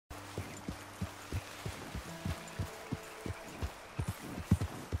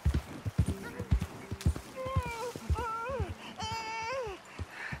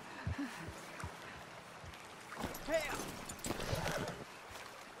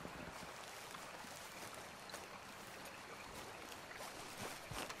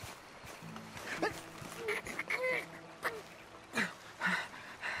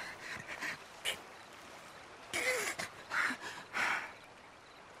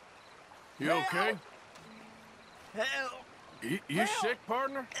You okay? Help! You sick,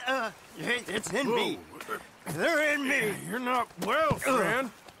 partner? It's in me. They're in me. You're not well, friend.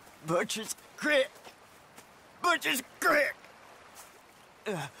 Butcher's Creek. Butcher's Creek.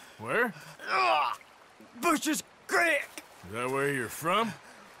 Where? Butcher's Creek. Is that where you're from?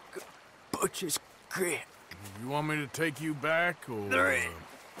 Butcher's Creek. You want me to take you back, or... They're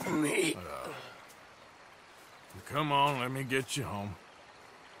in me. Come on, let me get you home.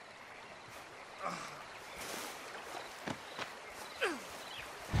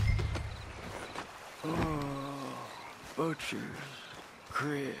 Butcher's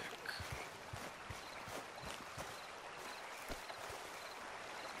Creek.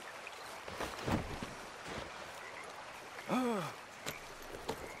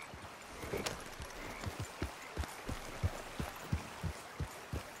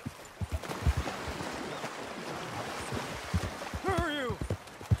 Who are you?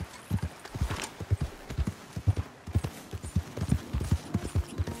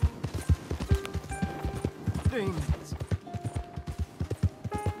 Demons.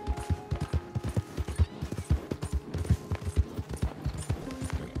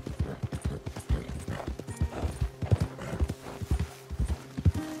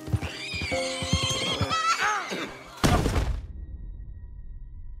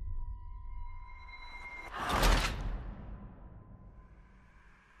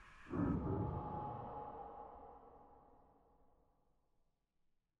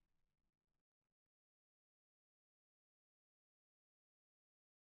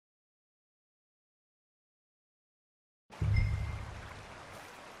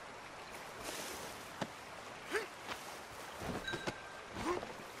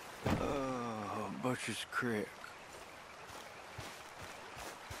 Butcher's Creek.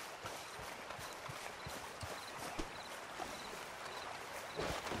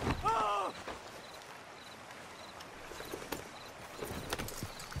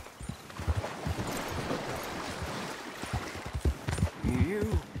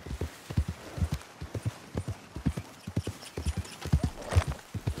 You.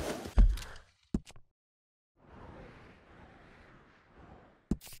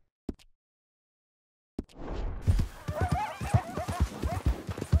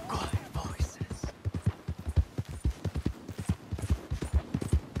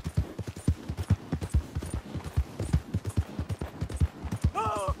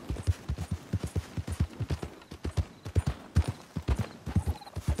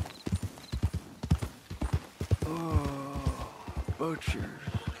 Butcher's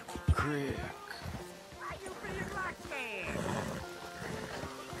Creek. Why you being like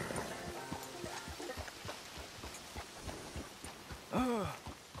that?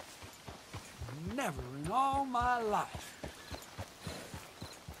 Never in all my life.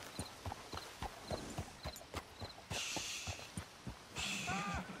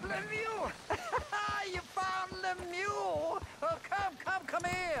 Lemieux! You found Lemieux! Oh, come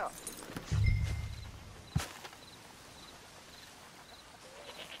here!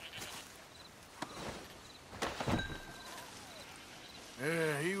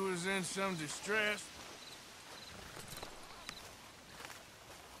 Yeah, he was in some distress.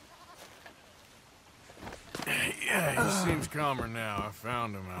 Yeah, he seems calmer now. I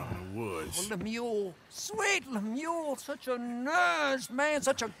found him out in the woods. Oh, Lemieux, sweet Lemieux, such a nice man,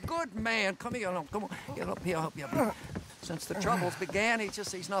 such a good man. Come here, come on, get up here, help you. Since the troubles began,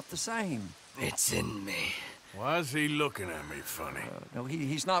 he's not the same. It's in me. Why is he looking at me funny? No,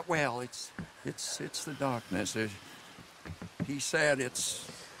 he's not well. It's the darkness. He said it's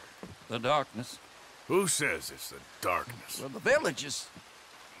the darkness. Who says it's the darkness? Well, the village is.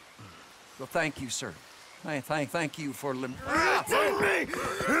 Well, thank you, sir. Thank you for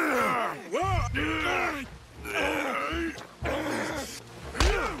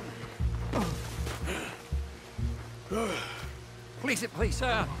Please,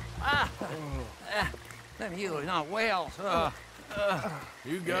 sir. You're not well, sir.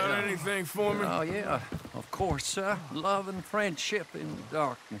 You got anything for me? Oh, yeah, of course, sir. Love and friendship in the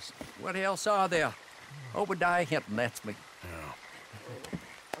darkness. What else are there? Obadiah Hinton, that's me.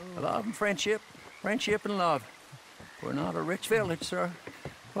 Yeah. Love and friendship and love. We're not a rich village, sir,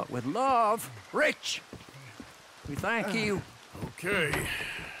 but with love, rich. We thank you. Okay.